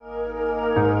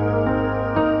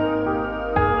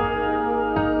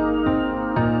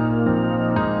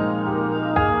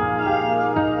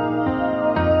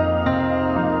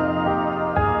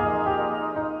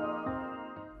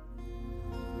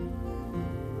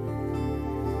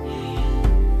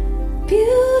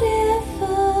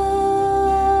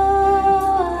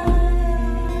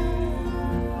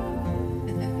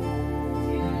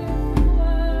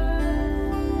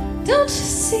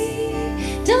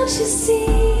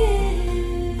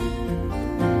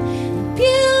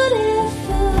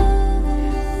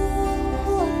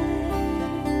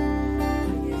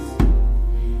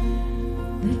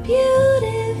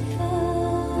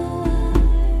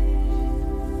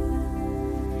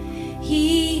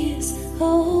He is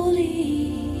holy.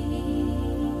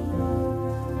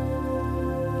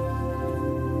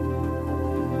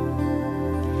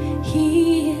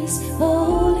 He is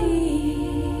holy.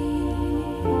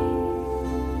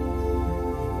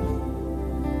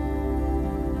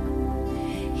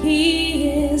 He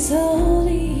is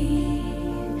holy,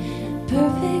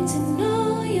 perfect in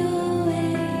all your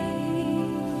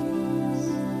ways.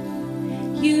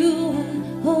 You are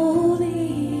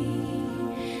holy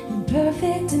and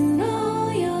perfect in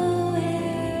all your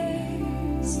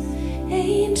ways.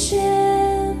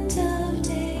 Ancient of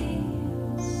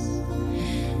days,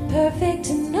 perfect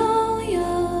in all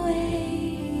your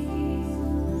ways.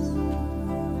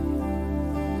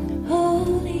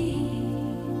 Holy,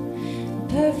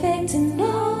 perfect in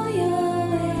all your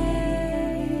ways.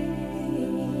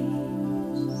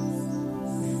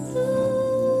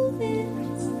 Who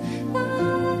is like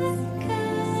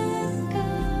our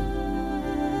God?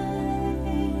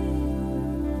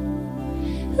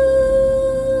 Who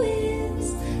is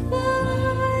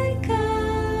like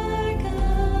our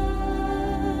God?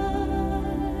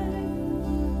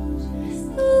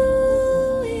 Who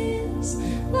is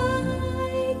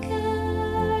like our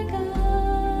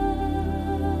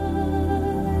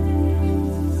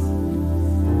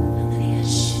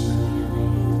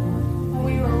When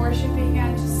we were worshiping,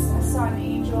 I saw an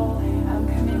angel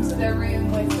come into the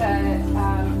room with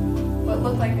what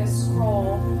looked like a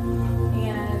scroll,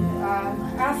 and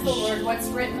asked the Lord, "What's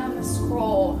written on the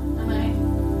scroll?" And I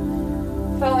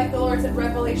felt like the Lord said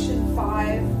Revelation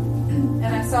 5, and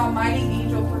I saw a mighty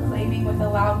angel proclaiming with a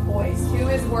loud voice, "Who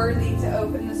is worthy to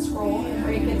open the scroll and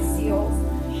break its seals?"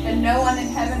 And no one in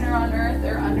heaven or on earth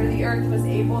or under the earth was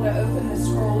able to open the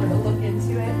scroll or to look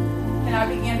into it. And I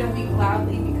began to weep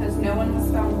loudly because no one was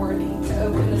found worthy to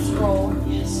open the scroll.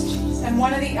 And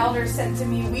one of the elders said to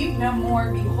me, "Weep no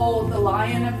more. Behold, the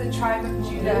Lion of the tribe of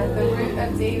Judah, the Root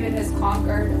of David, has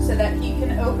conquered, so that he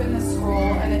can open the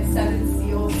scroll and its 7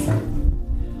 seals."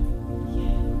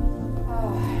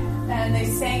 Oh. And they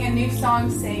sang a new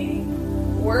song saying,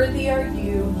 "Worthy are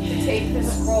you to take the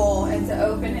scroll and to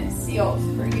open its seals,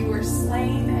 for you were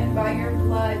slain, and by your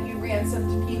blood you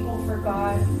ransomed people for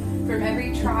God from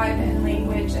every tribe and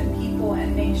language and people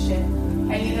and nation.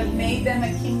 And you have made them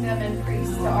a kingdom and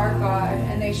priests to our God,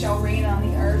 and they shall reign on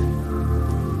the earth."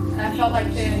 And I felt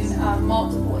like then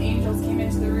multiple angels came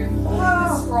into the room holding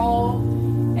the scroll,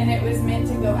 and it was meant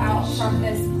to go out from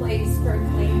this place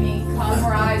proclaiming, "Come,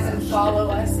 rise, and follow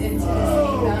us into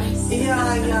this kingdom."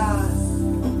 Yeah.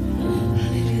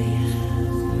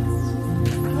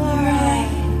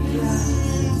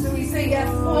 So we say, "Yes,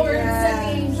 Lord, send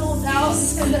the angels out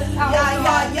to the house." Yeah.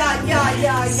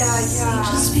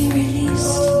 Just be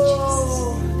released.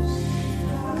 Oh.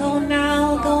 Go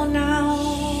now, go now.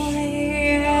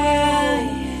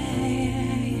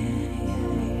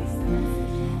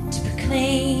 To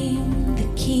proclaim the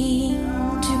King,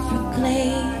 to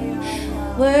proclaim,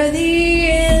 worthy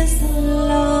is the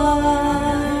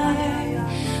Lord,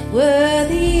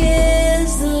 worthy is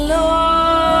the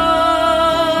Lord,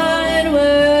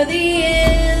 worthy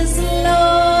is the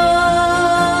Lord,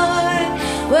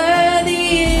 worthy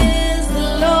is the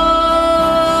Lord.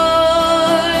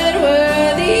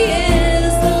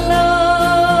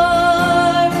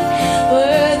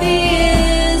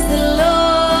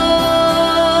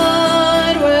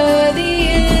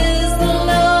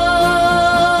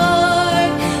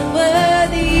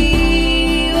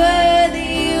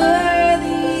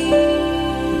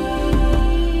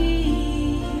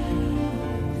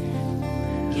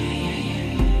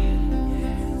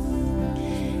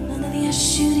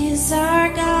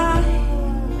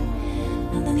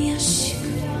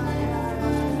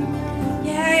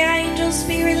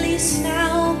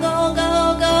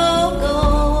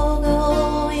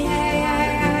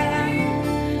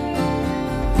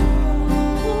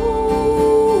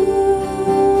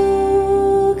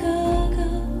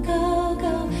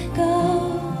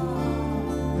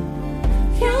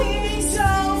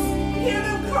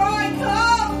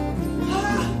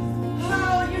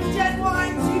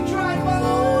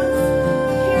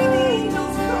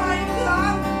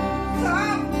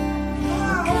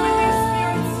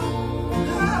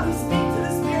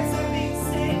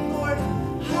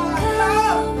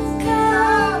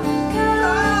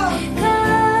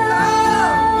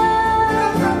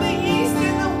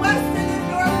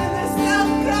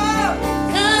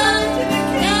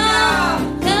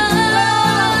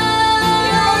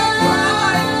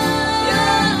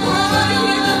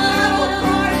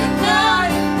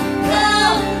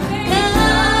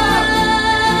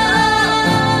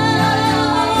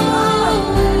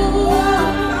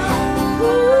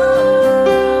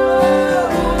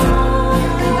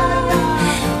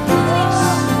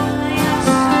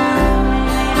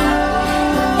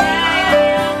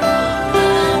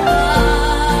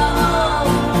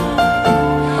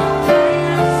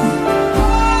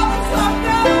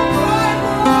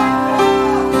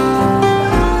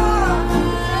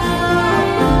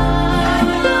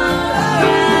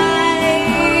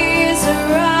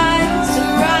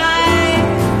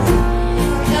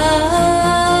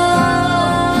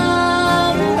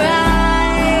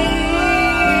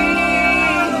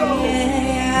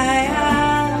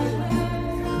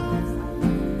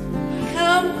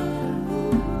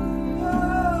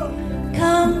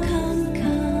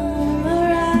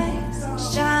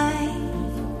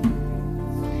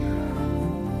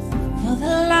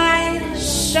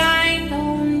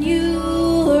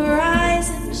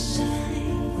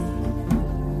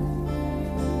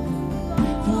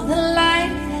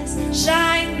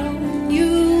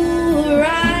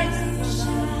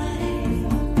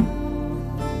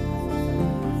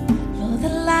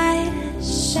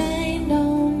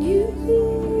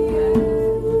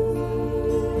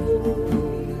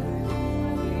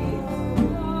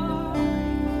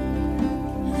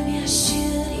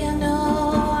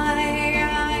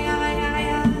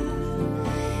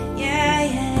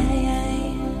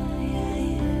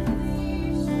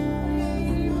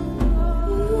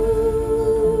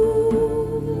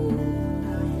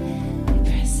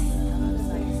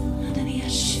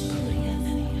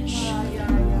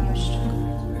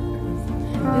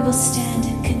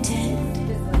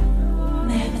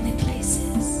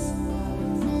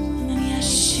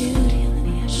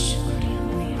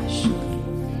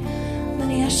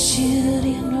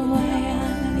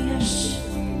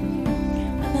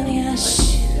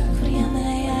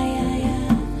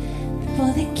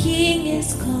 For the King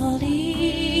is calling.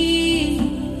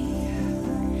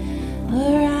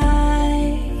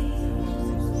 Arise.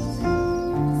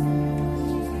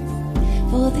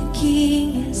 For the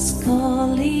King is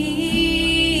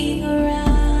calling. Arise.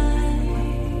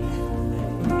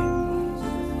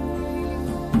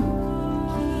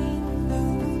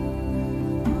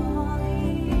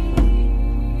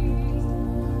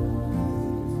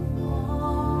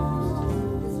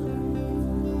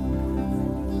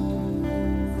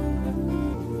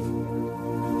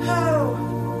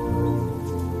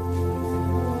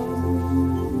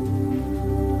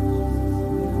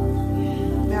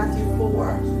 Matthew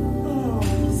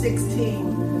 4:16.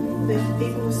 The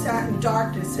people who sat in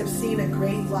darkness have seen a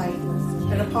great light,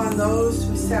 and upon those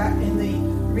who sat in the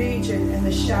region and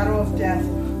the shadow of death,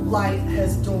 light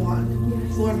has dawned.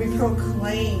 Lord, we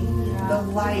proclaim the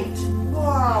light.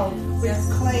 Wow, we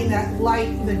proclaim that light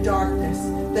in the darkness,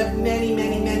 that many,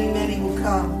 many, many, many will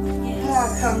come.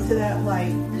 Come to that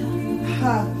light.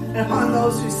 And upon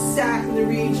those who sat in the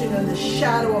region of the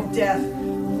shadow of death,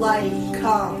 light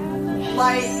come.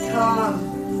 Light come.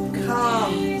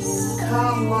 Come.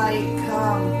 Come, light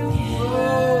come.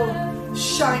 Oh,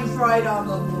 shine bright on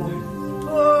the Lord.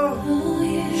 Oh,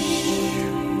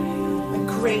 a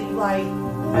great light.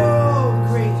 Oh,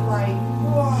 great light.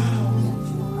 Wow.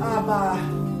 Abba.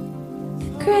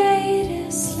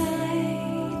 Greatest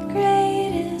light,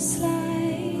 greatest light.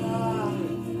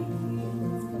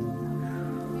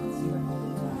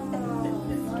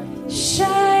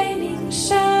 Shining,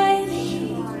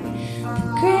 shining,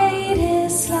 the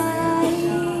greatest light.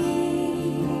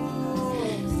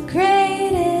 The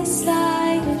greatest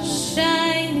light is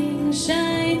shining,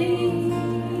 shining.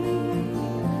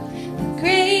 The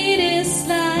greatest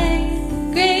light,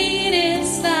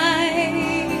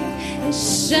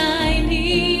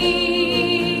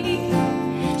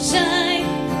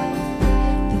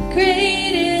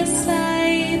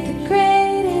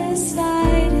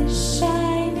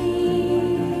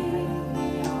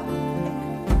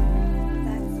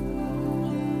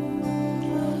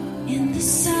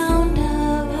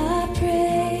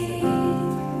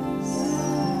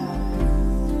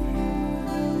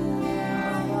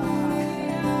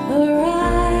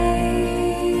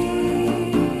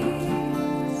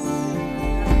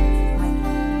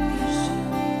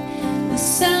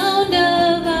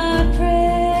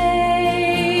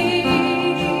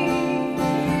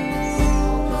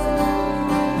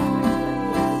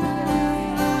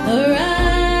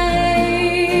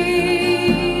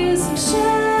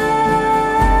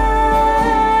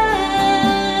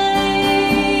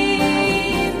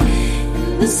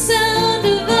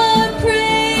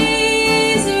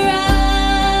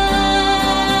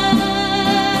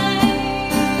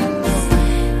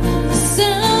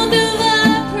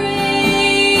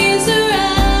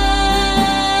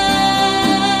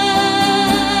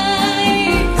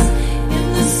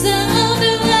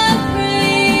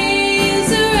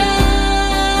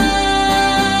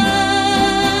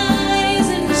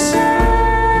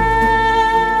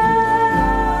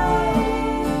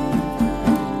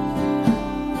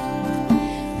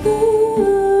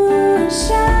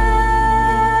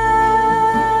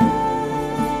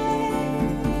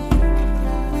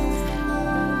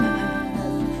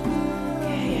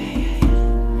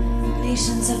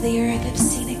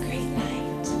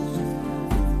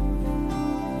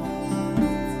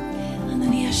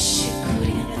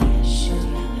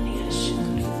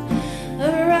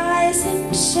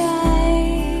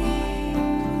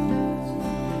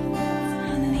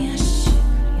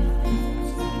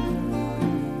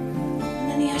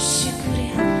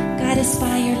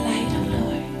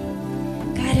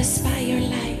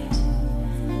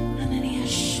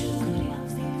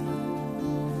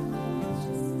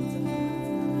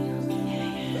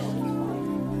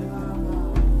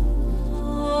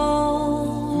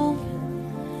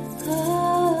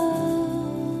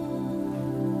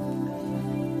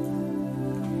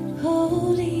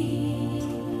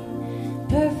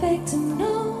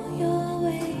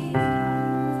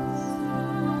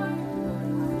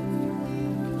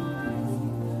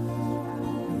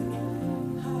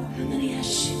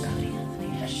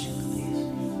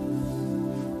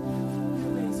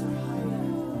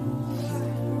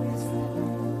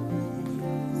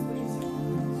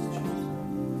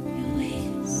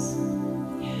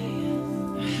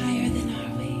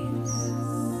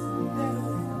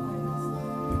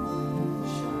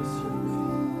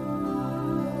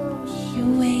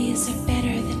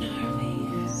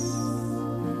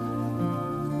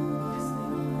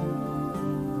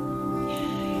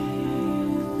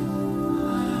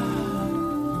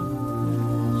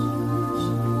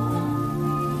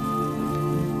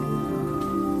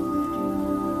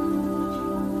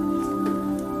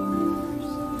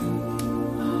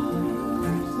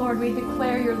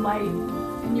 declare your light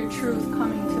and your truth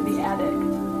coming to the addict.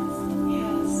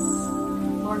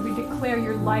 Lord, we declare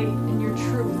your light and your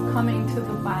truth coming to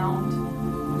the bound,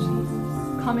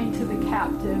 coming to the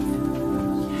captive,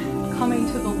 coming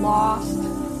to the lost,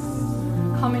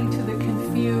 coming to the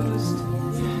confused,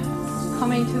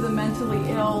 coming to the mentally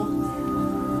ill,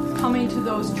 coming to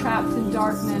those trapped in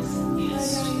darkness.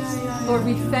 Lord,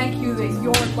 we thank you that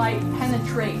your light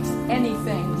penetrates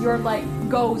anything. Your light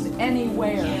goes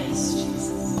anywhere.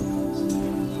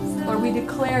 Lord, we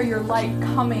declare your light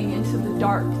coming into the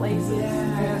dark places.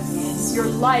 Yes. Your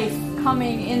life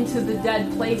coming into the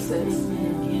dead places.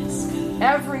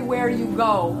 Everywhere you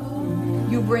go,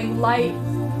 you bring light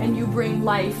and you bring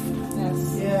life.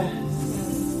 Yes.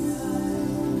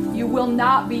 You will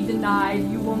not be denied.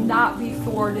 You will not be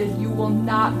thwarted. You will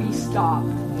not be stopped.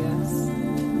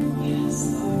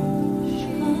 Yes,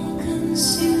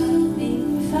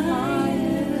 all-consuming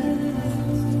fire.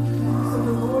 So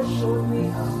the Lord showing me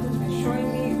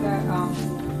that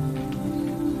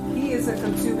He is a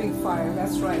consuming fire.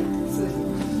 That's right. So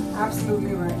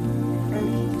absolutely right.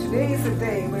 And today is the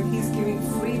day when He's giving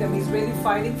freedom. He's really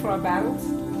fighting for our battles.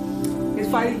 He's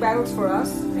fighting battles for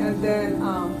us, and then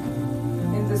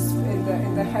in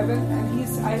the heaven.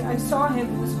 And I saw Him.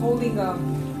 He was holding a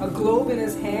globe in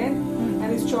His hand,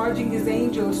 and He's charging His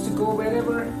angels to go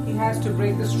wherever He has to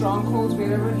break the strongholds,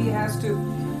 wherever He has to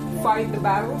fight the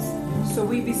battles, so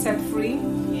we be set free.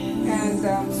 And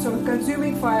so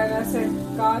consuming fire. And I said,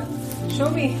 God, show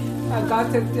me.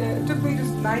 God took me to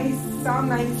Psalm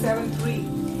 97:3.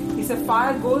 He said,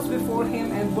 fire goes before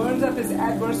Him and burns up His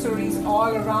adversaries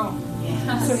all around.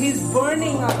 Yes. So He's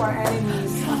burning up our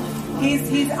enemies.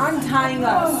 He's untying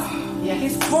us. Yes.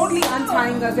 He's totally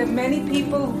untying us. There are many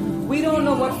people, we don't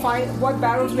know what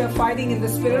battles we are fighting in the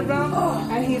spirit realm,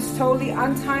 and He's totally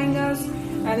untying us,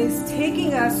 and He's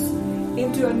taking us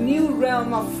into a new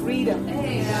realm of freedom.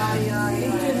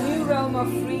 Into a new realm of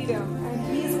freedom. And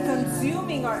He's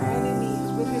consuming our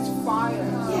enemies with His fire.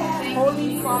 Yes.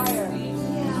 Holy fire.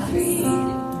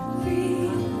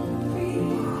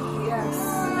 Yes.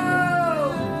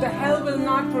 The hell will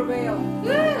not prevail.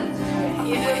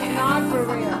 It will not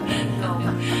prevail.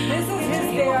 This is His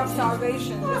day of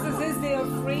salvation. This is His day of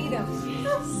freedom.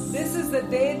 This is the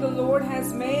day the Lord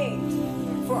has made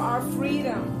for our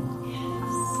freedom.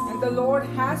 And the Lord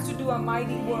has to do a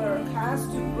mighty work, has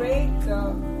to break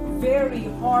the very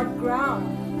hard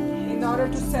ground in order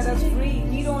to set us free.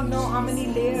 We don't know how many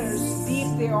layers deep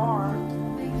they are.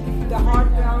 The hard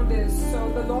ground is. So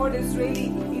the Lord is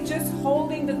really, He's just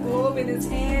holding the globe in His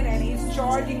hand, and He's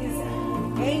charging His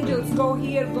angels, go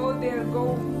here, go there,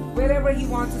 go wherever He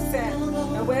wants to send.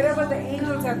 And wherever the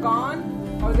angels are gone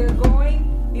or they're going,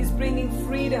 He's bringing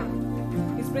freedom.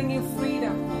 He's bringing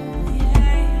freedom. He's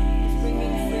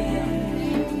bringing freedom.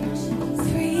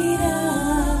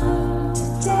 Freedom.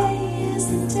 Today is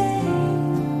the day.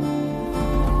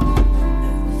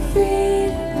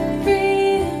 Freedom,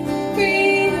 freedom,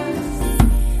 freedom.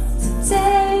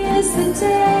 Today is the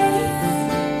day.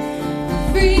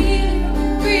 Freedom,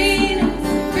 freedom,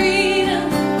 freedom.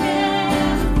 Yeah.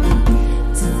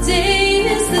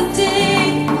 Today is the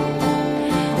day.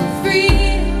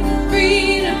 Freedom,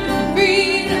 freedom,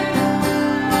 freedom.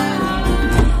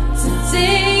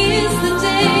 Today is the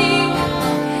day.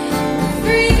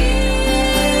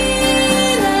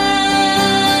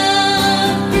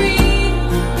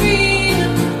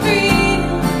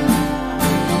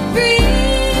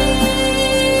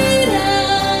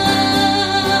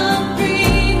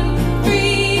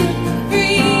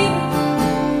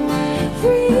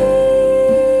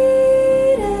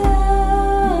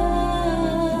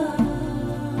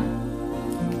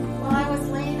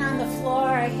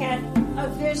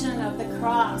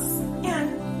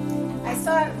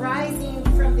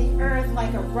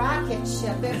 Rocket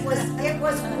ship. It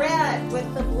was red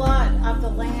with the blood of the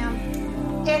Lamb.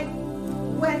 It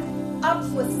went up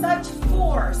with such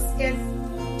force. It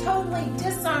totally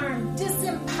disarmed,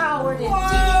 disempowered, and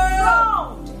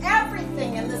dethroned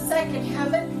everything in the second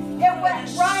heaven. It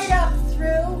went right up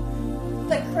through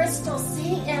the crystal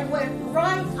sea and went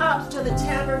right up to the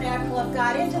tabernacle of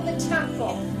God, into the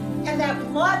temple. And that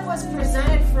blood was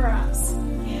presented for us.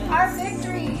 Our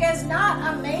victory is not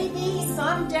a maybe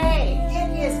someday.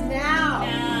 It is now.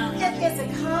 It is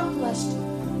accomplished.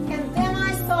 And then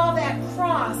I saw that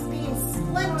cross being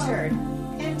splintered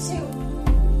into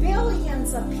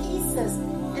billions of pieces.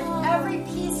 And every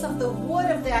piece of the wood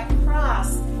of that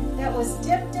cross that was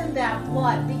dipped in that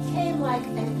blood became like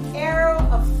an arrow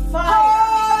of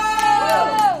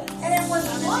fire. And it was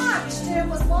launched. And it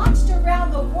was launched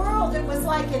around the world. It was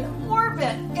like an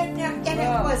orbit, and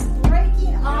it was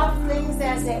breaking off things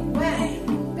as it went.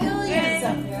 Billions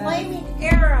of flaming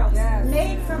arrows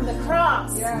made from the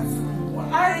cross. Yes.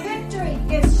 Our victory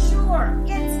is sure.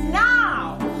 It's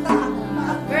now.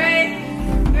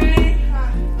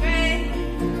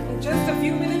 Just a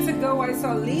few minutes ago, I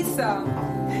saw Lisa.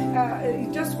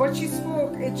 Just what she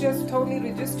spoke, it just totally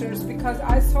registers because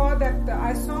I saw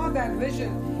that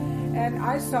vision, and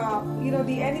I saw,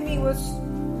 the enemy was.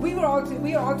 We are all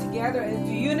together, and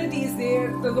the unity is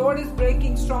there. The Lord is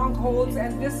breaking strongholds,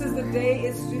 and this is the day.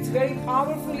 It's very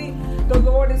powerfully. The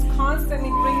Lord is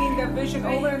constantly bringing that vision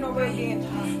over and over again,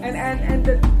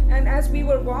 and as we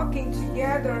were walking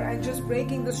together and just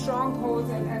breaking the strongholds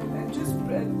and just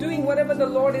doing whatever the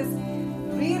Lord is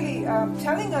really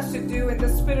telling us to do in the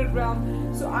spirit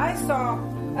realm. So I saw,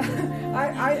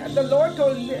 the Lord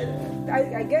told me,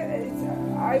 I get it.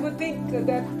 I would think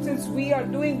that since we are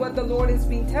doing what the Lord has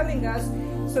been telling us,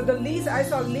 so I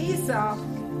saw Lisa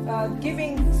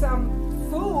giving some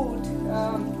food,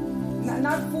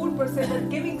 not food per se, but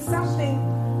giving something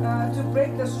to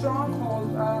break the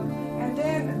stronghold. And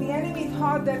then the enemy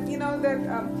thought that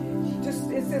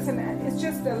it's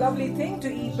just a lovely thing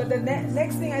to eat. But the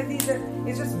next thing I see is that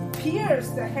it just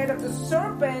pierced the head of the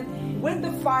serpent with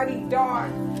the fiery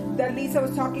dart that Lisa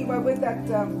was talking about, with that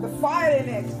the fire in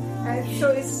it. And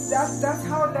so that's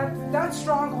how that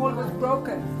stronghold was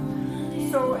broken.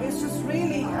 So it's just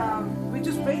really we're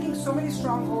just breaking so many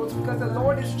strongholds because the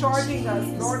Lord is charging us.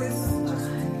 Lord is just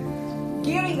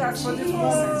gearing us for this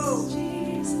moment.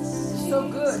 So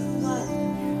good.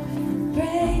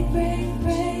 Break.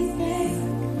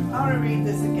 I want to read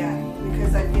this again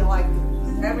because I feel like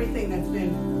everything that's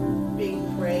been being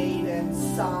prayed and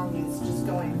sung is just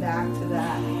going back to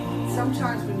that.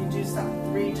 Sometimes when you do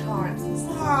something 3 times,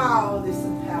 wow, this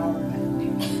empowerment.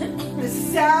 The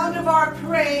sound of our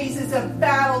praise is a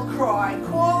battle cry,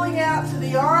 calling out to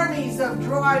the armies of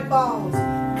dry bones.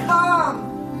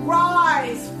 Come,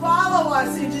 rise, follow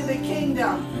us into the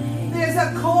kingdom. There's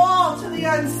a call to the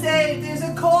unsaved. There's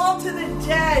a call to the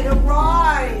dead.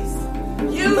 Arise.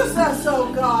 Use us,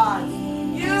 oh God.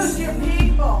 Use your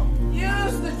people.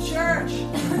 Use the church.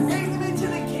 Bring them into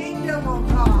the kingdom, oh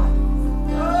God.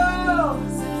 Oh,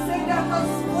 send out those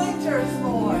splinters,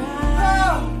 Lord.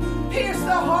 Oh, pierce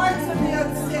the hearts of the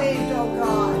unsaved, oh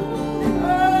God.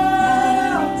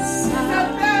 Oh, it's a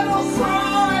battle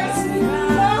cry.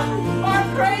 Oh, our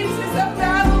praise is a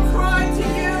battle cry to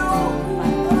you.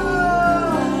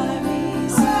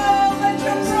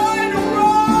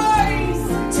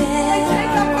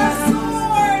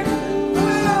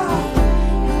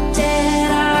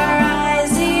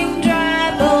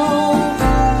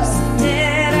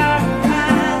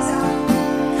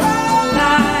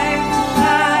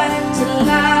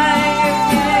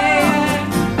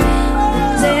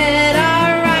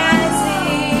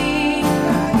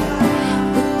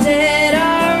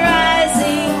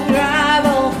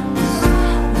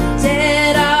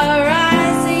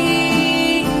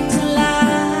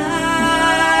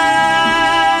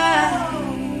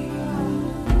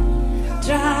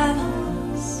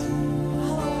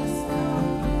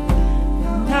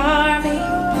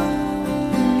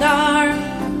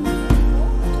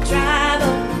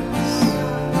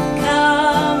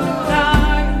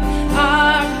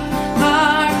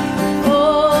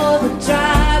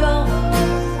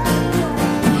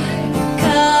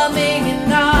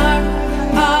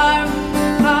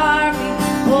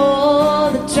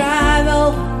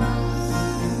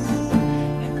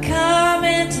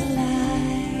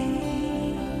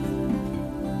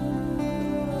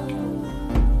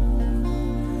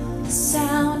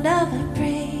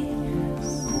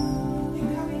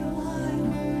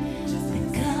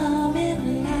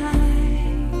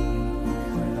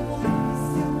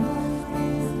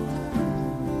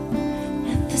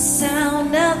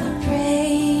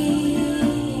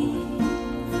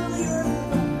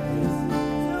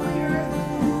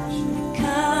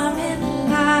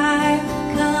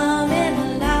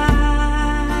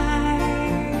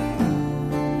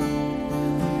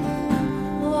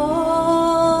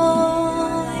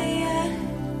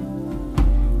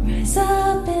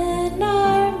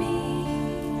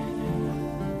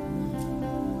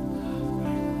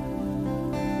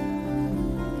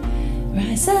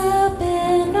 Rise up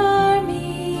an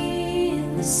army.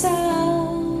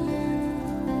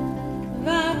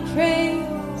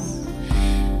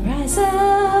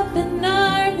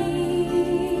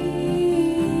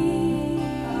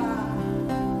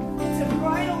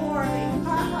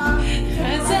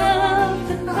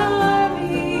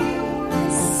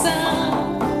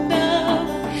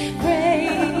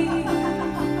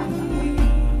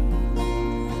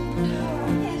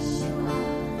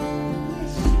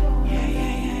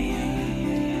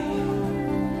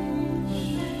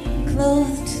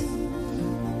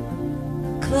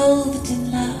 clothed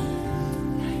in love.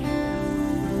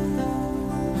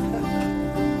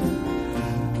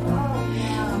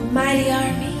 A mighty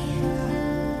army,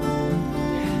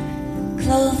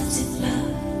 clothed in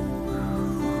love.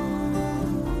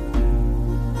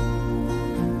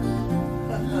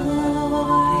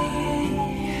 Oh,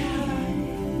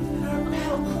 yeah. Our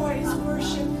battle cry is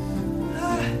worship.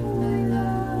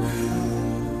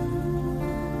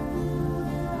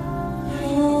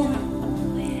 Oh,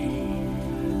 yeah.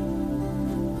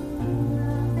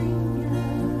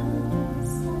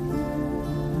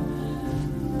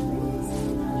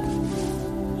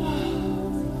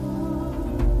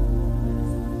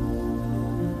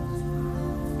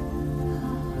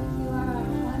 You are our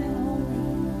one and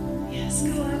only. Yes,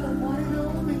 You are the one and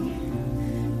only.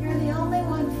 You're the only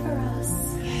one for us.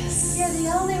 yes, You're the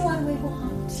only one we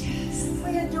want. yes.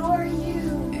 We adore you.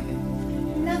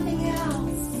 Nothing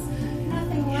else.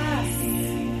 Nothing less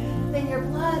than your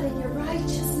blood and your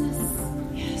righteousness.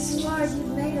 Yes, Lord,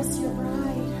 you've made us your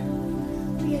bride.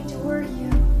 We adore you.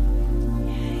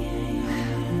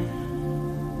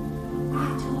 We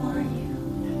adore you.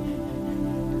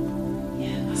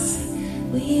 yes.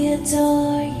 We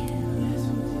adore you,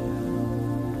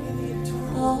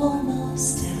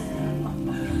 almost You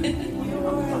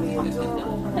are the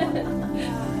adorable one.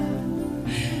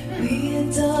 we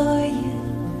adore you,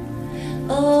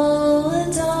 oh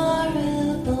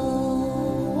adorable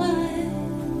one.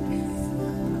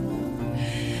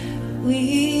 We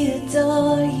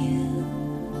adore you,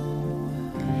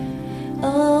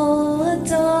 oh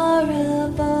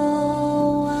adorable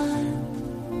one.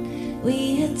 We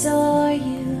adore you.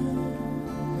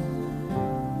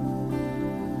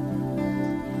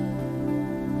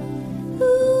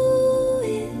 Who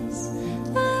is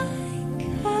like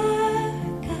our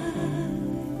God?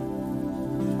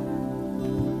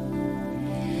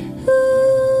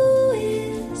 Who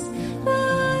is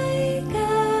like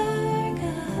our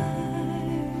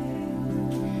God?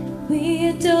 We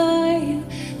adore you.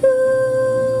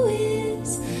 Who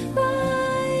is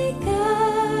like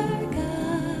our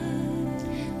God?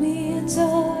 We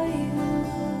adore you.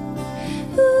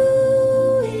 Who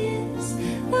is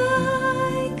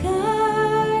like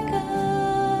our God?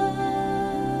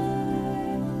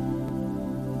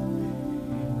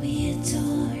 We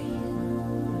adore you.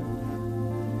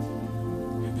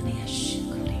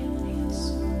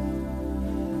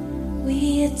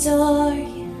 We adore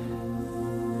you.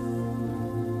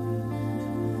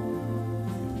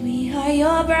 We are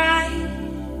your bride.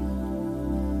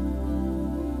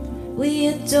 We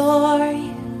adore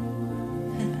you.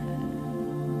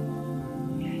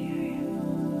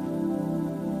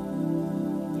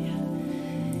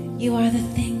 You are the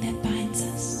thing that binds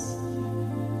us.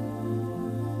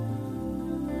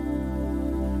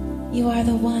 You are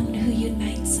the one who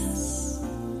unites us.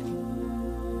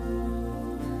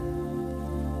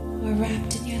 We're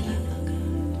wrapped in your love, oh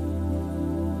God.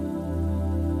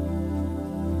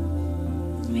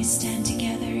 And we stand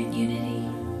together in unity.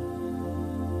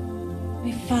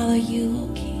 We follow you,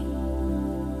 O King.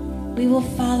 We will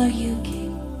follow you,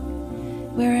 King.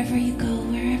 Wherever you go,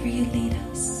 wherever you lead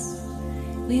us,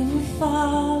 we will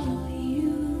follow you.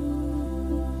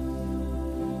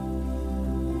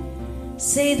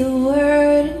 Say the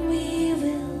word and we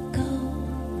will go.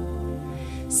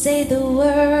 Say the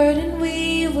word and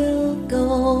we will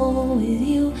go with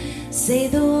you. Say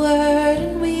the word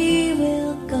and we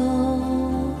will go.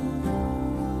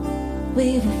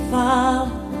 We will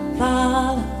follow,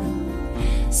 follow.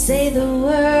 Say the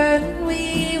word and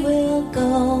we will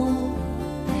go.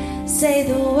 Say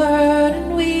the word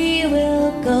and we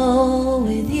will go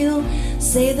with you.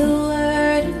 Say the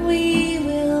word and we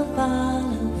will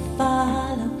follow,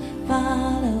 follow,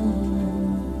 follow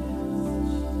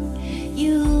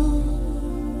you.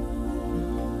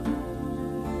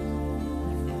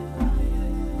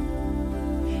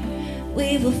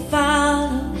 We will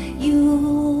follow you.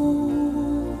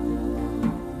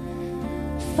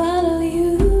 Follow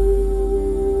you.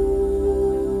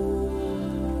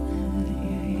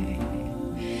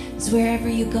 'Cause wherever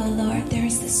you go, Lord, there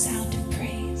is the sound of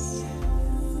praise.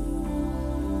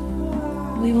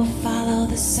 We will follow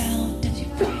the sound of your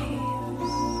praise.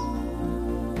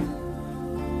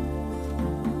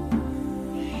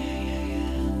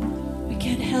 We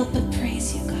can't help but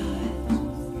praise you, God.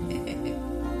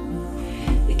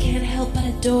 We can't help but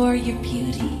adore your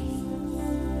beauty.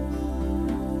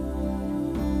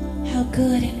 How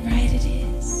good and right it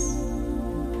is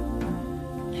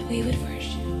that we would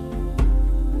worship.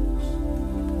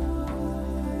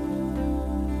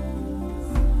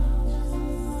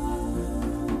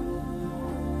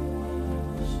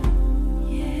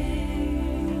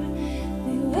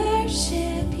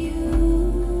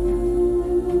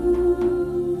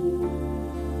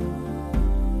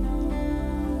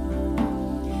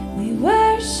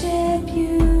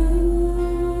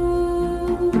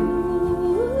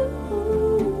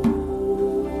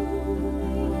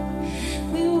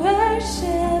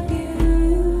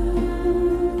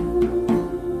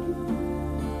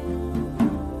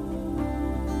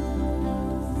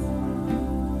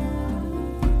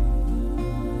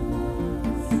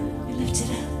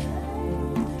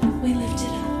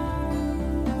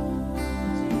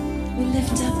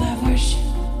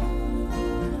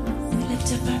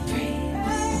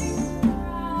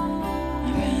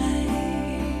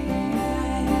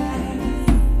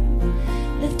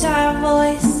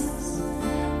 voices,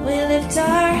 we lift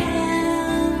our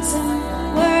hands and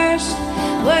worship,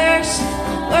 worship,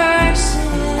 worship.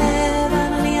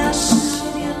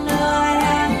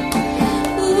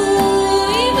 Ooh,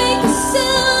 we make a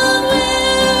sound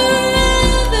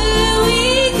wherever we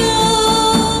go.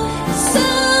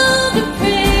 Sound of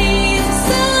praise,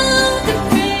 sound of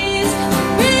praise.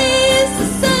 Raise the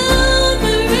sound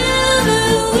wherever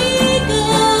we go.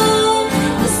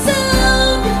 The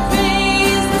sound of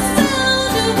praise, the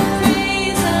sound of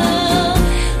praise. Oh,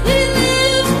 we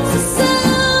lift the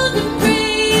sound of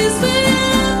praise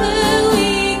wherever we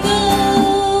go.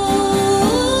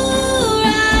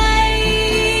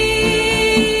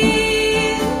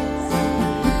 Rise,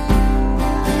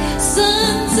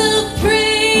 sons of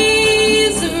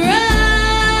praise,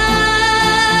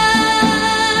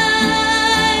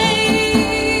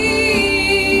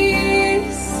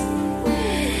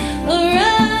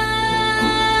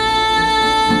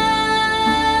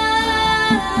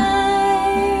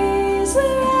 arise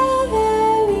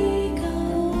wherever we go.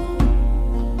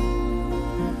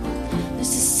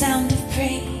 There's a sound of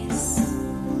praise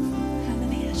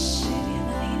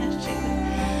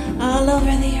all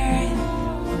over the earth.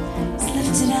 It's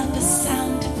lifted up a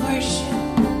sound of worship.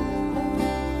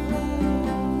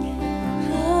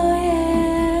 Oh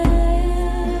yeah,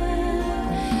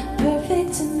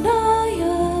 perfect in all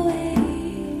your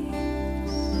ways.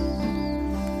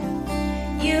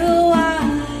 You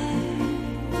are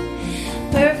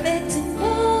perfect in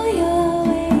all your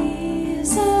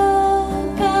ways. Oh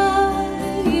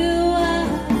God, you are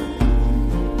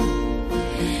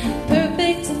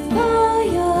perfect in all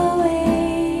your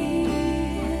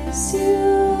ways. You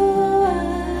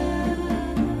are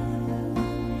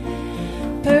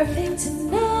perfect in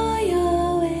all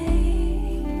your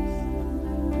ways.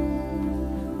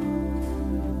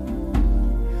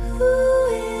 Who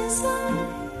is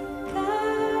like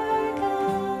our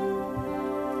God?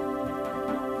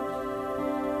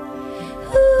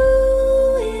 Who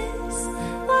is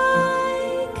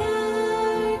like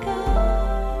our God?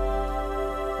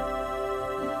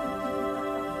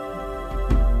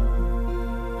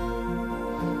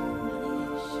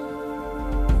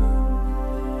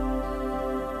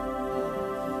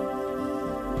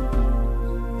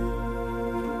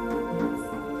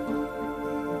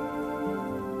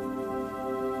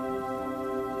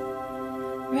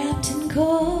 Wrapped in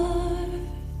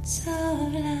cords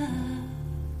of love,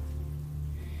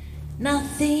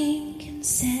 nothing can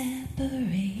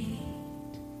separate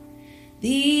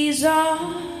these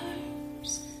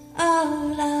arms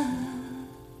of love.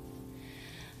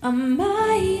 Are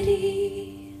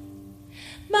mighty,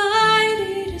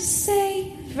 mighty to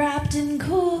save, wrapped in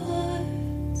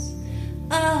cords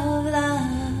of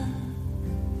love.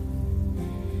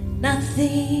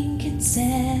 Nothing can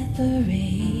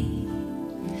separate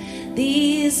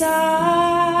these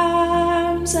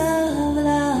arms of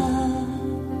love.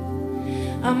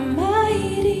 Are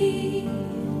mighty,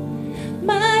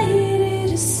 mighty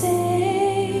to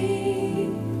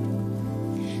save.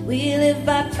 We live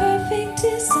by perfect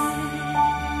design.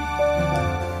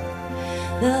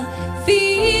 The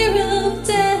fear of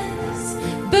death's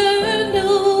burned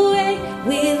away.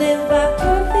 We live by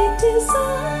perfect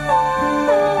design.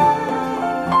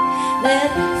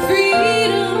 Let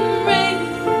freedom reign,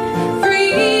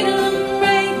 freedom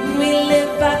reign. We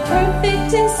live by perfect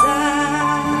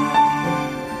design.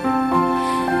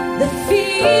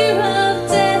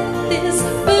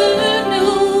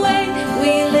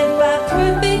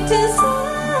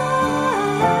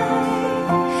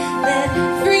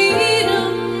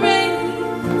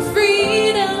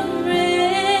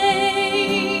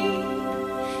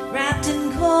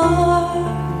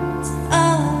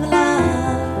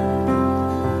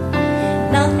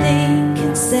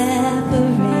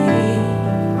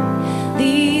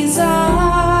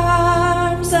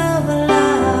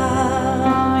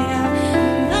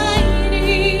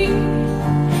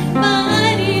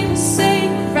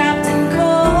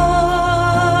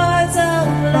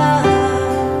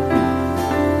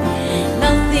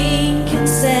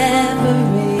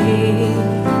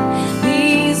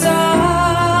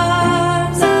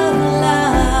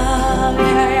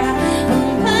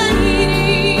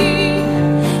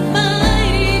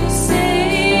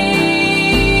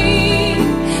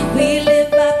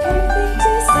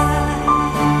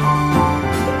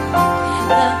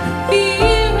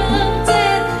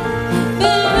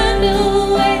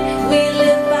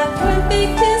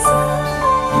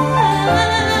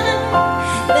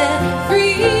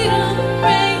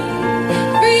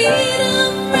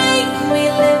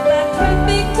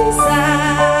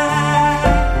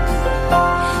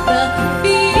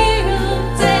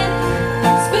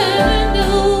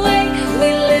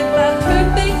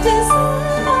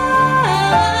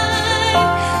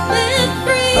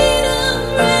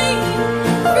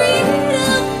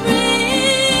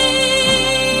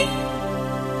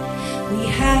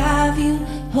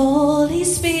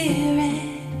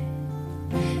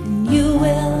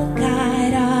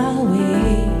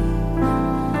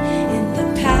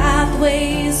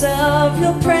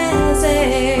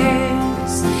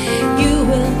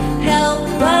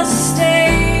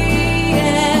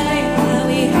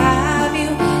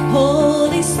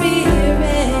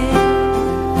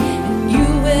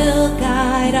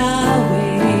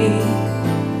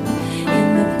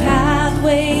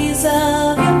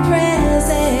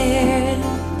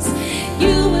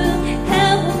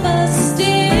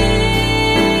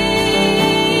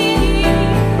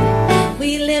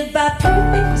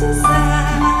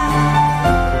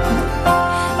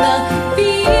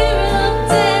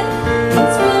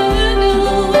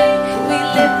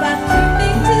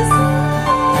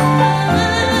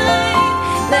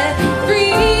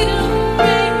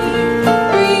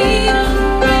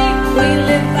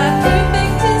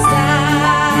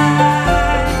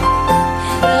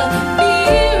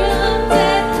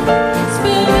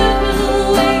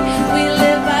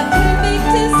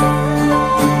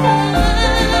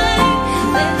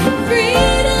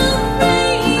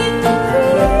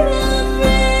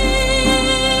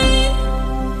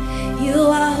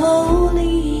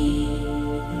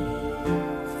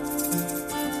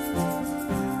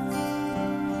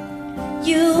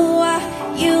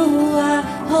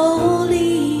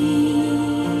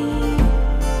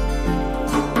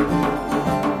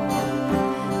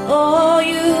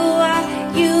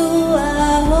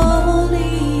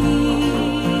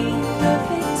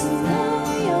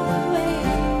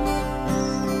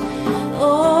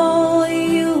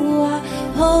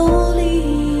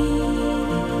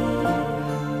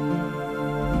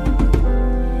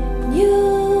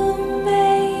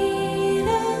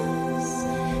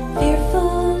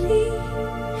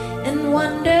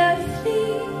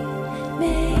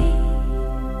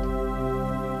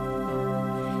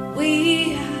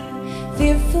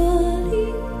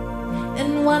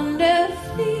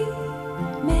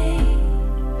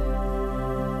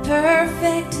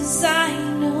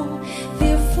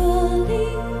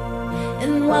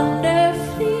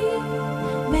 wonderfully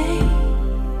made.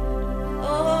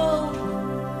 Oh,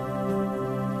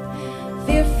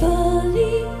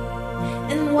 fearfully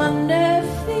and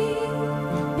wonderfully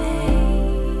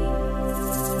made.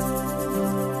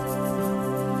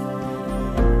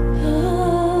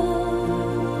 Oh,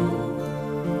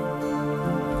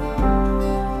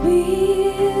 we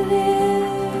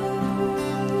live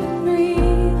and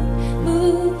breathe,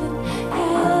 move and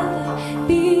have our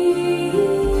being.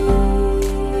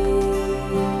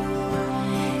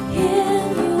 In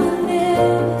you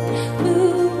live,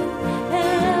 move and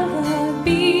have our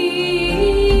being.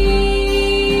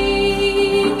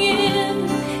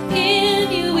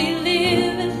 In you we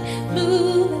live and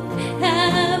move and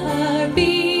have our being.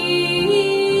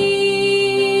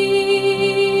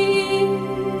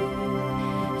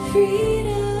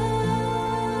 Freedom.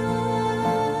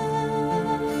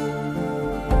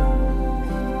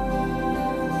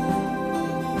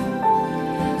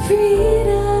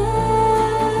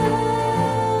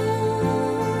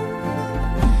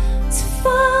 To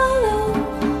follow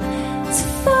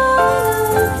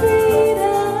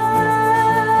freedom.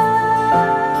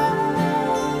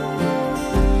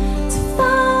 To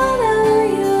follow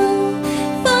you,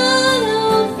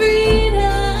 follow freedom.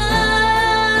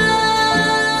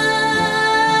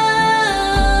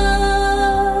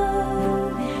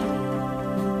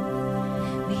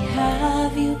 We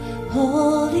have you,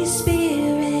 Holy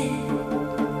Spirit,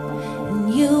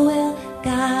 and you will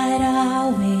guide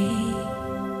our way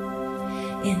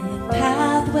in the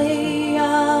pathway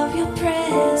of your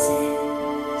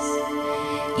presence.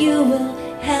 You will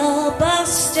help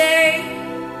us stay.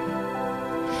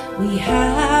 We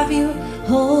have you,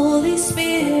 Holy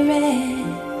Spirit,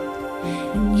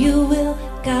 and you will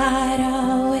guide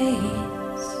our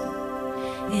ways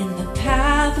in the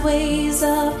pathways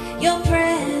of your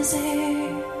presence.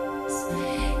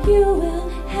 You will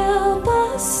help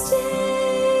us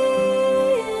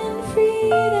stay in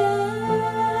freedom.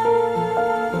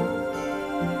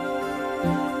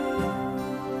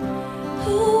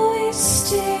 Oh, we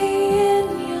stay in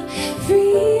your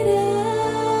freedom.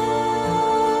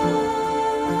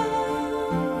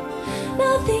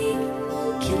 Nothing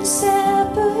can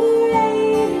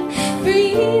separate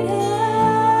freedom.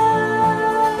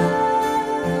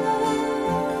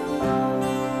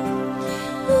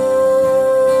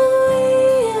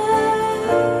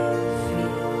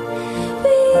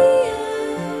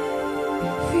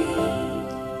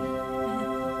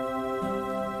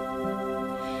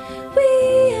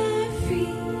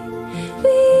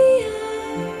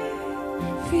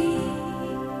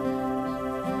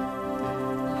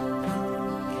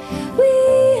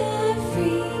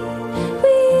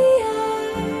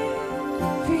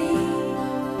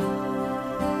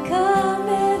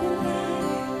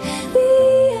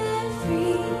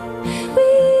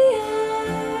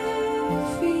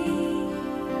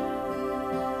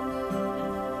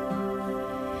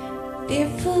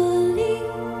 Fearfully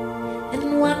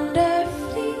and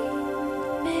wonderfully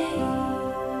made.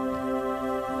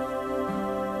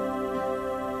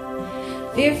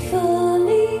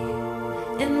 Fearfully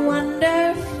and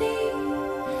wonderfully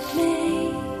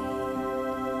made.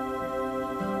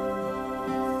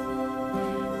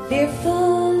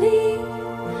 Fearfully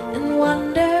and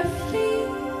wonderfully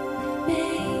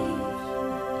made.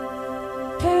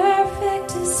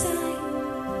 Perfect design.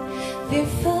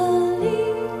 Fearfully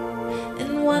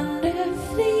and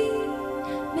wonderfully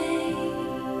made.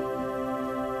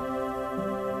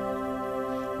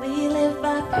 We live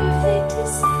by perfect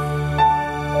design.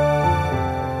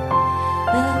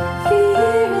 The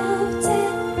fear of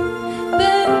death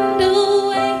burned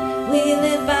away. We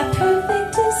live by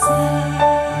perfect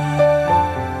design.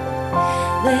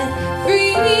 Let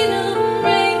freedom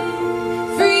reign,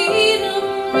 freedom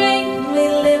reign. We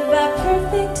live by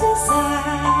perfect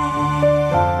design.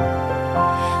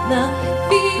 The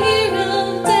fear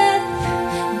of death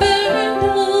burned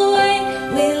away.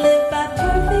 We live by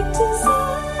perfect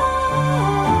design.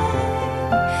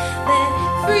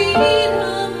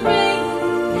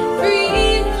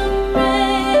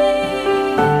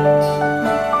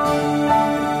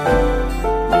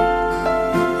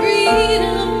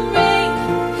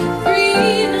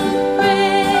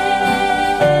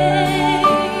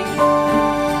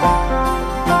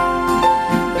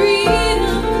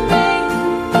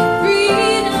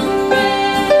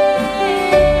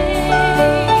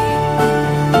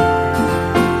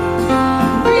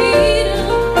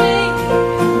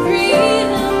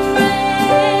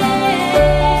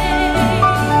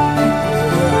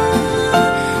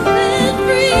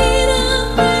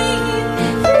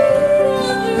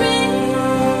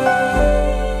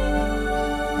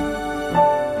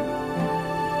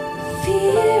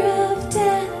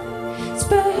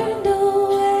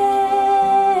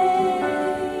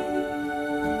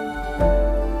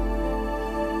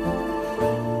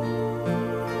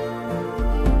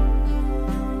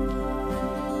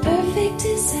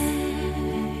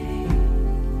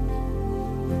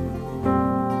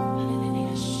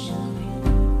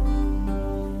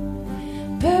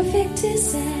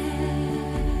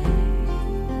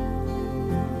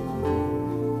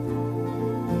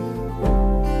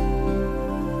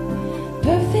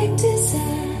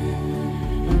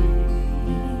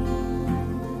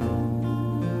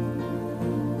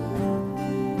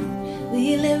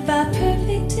 We live by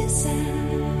perfect design.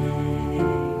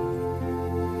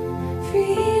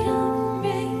 Freedom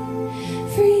reign,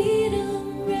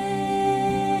 freedom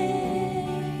reign.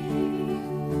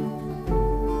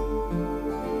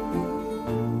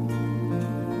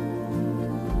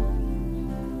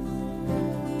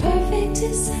 Perfect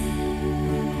design.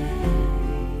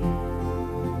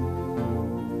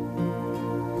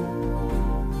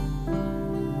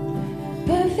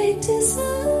 Perfect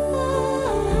design.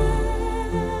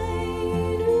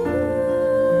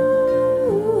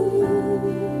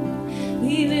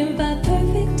 We live by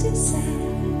perfect design.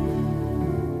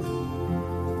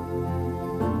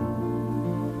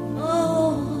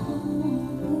 Oh,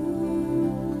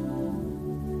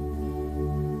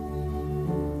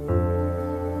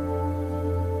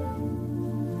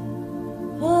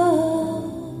 oh,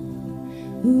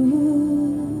 ooh.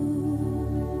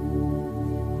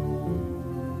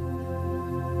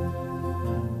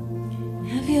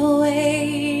 Have your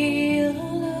way, oh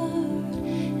Lord,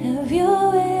 have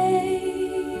your way.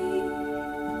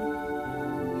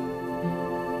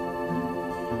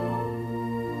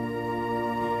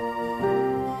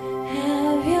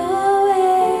 Have your way.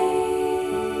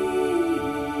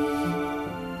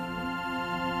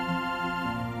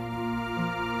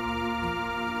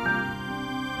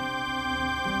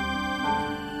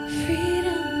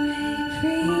 Freedom reign,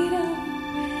 freedom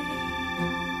reign.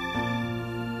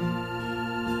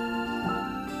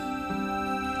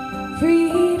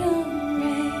 Freedom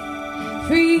reign,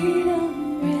 freedom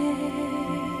reign.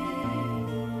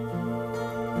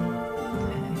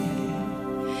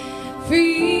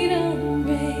 Freedom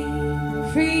reign,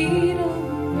 freedom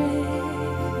reign.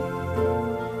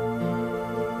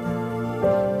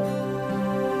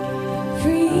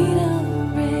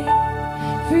 Freedom reign,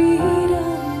 freedom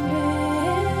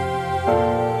reign.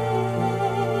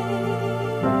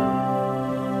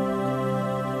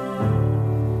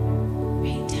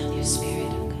 Rain down your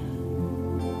spirit, oh God.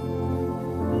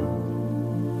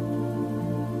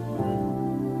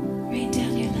 Rain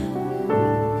down your love.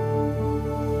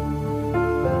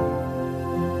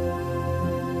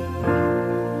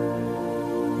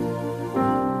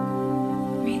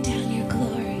 Rain down your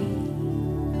glory.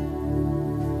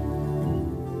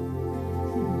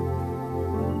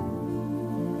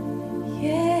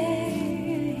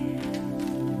 Yeah,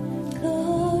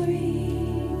 glory.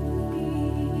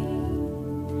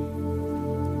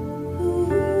 Ooh,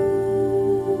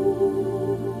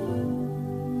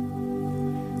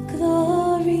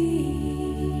 glory.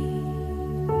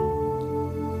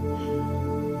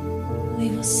 We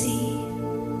will see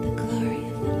the glory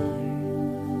of the Lord.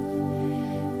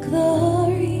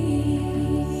 Glory.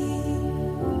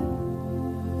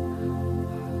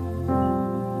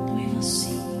 We will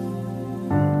see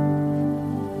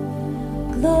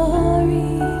glory.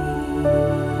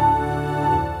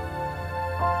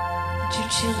 Let your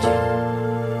children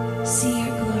see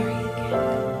your glory again.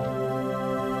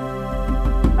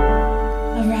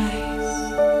 Arise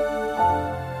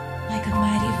like a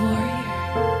mighty warrior.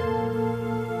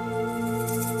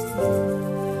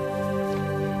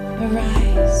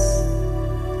 Arise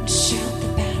and shout the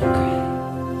battle cry.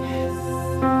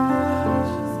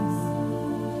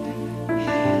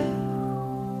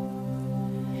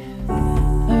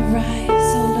 Arise,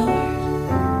 O Lord.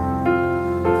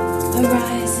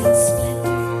 Arise in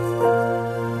splendor.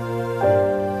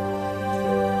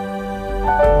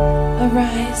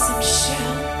 Arise and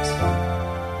shout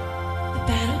the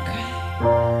battle cry.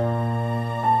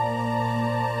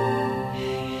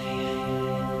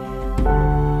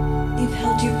 You've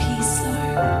held your peace,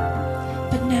 Lord,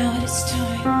 but now it is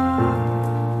time.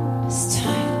 It's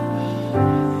time.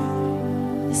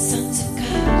 The sons of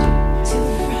God to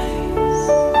arise.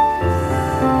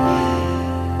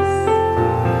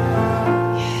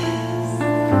 Yes.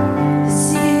 This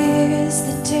is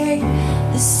the day.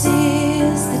 This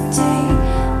is the day.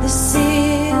 This is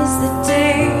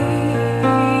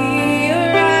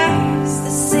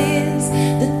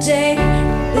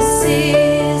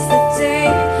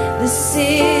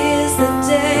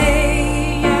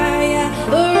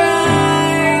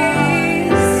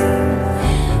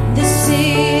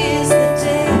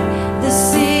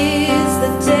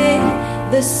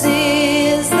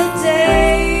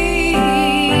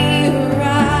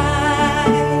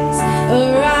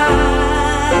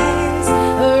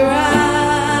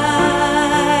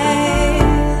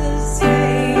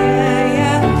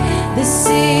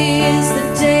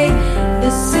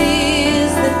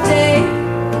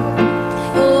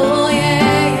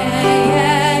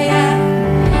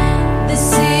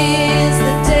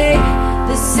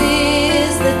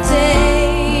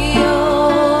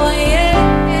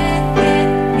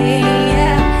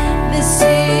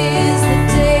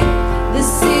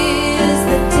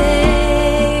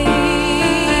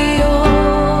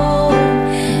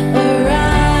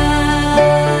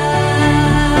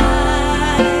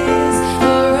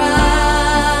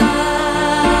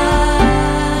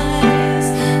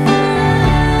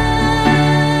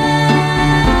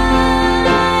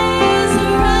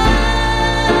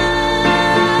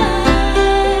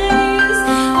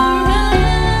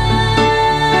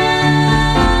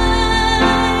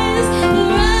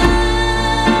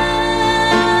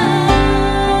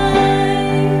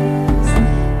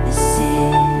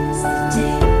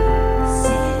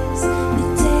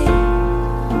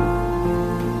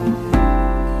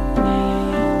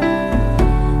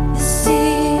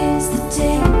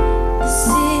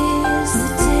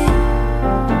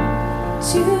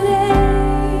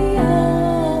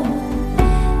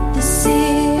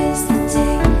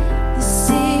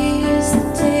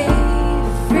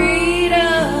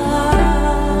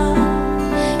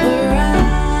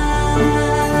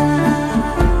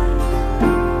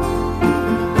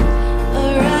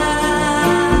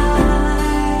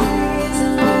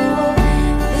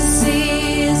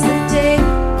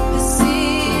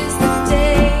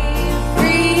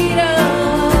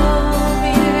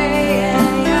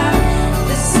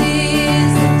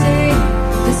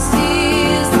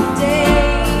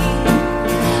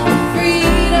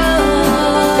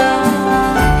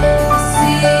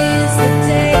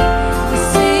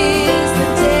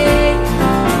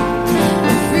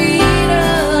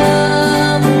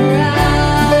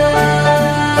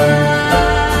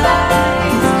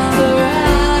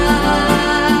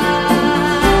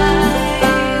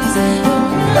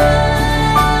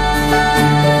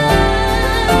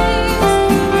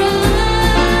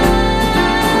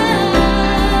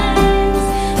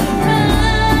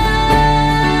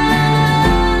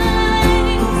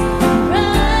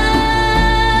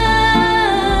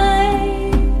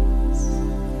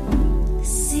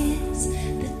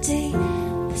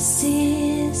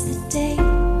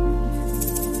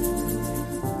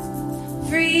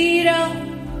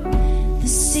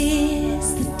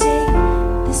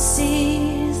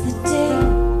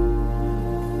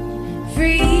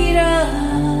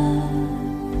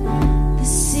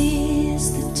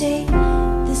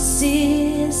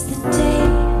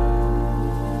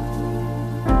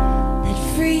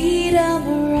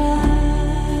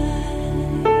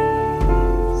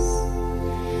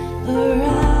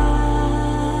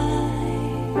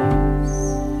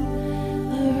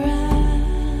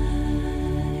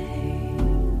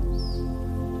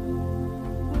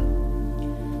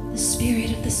The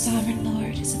Spirit of the Sovereign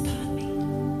Lord is upon me,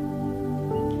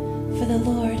 for the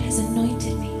Lord has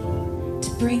anointed me to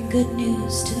bring good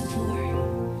news to the poor.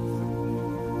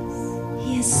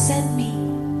 He has sent me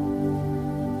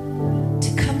to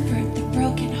comfort the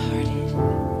brokenhearted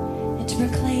and to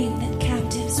proclaim that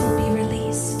captives will be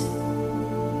released,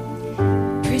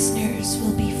 prisoners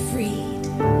will be freed.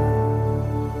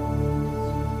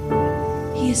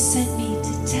 He has sent me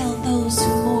to tell those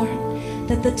who mourn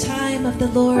that the time of the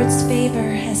Lord's favor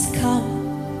has come.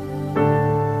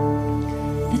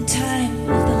 The time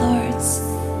of the Lord's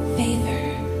favor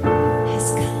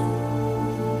has come.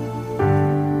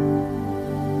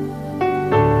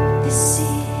 This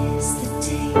is the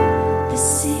day,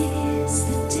 this is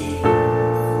the day.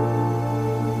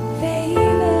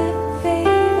 Favor,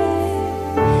 favor.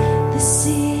 This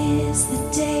is the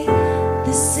day,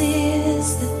 this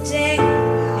is the day.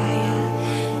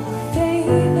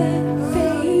 Favor,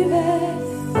 favor.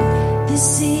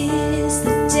 This is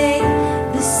the day,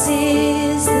 this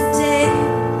is the day.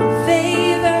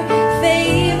 Favor,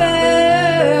 favor.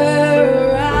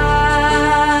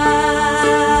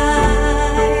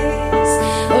 Arise,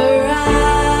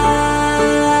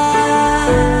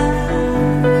 arise.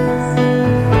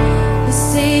 This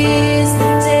is the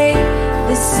day,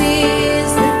 this is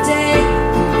the day.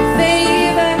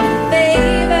 Favor,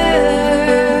 favor.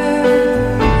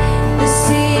 This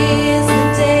is the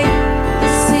day,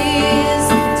 this is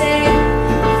the day.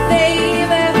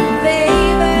 Favor,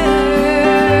 favor.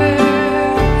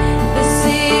 This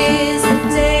is the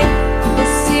day,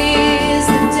 this is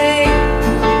the day.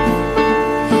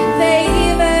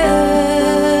 Favor,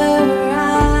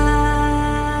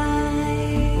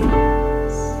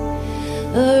 arise,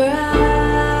 arise.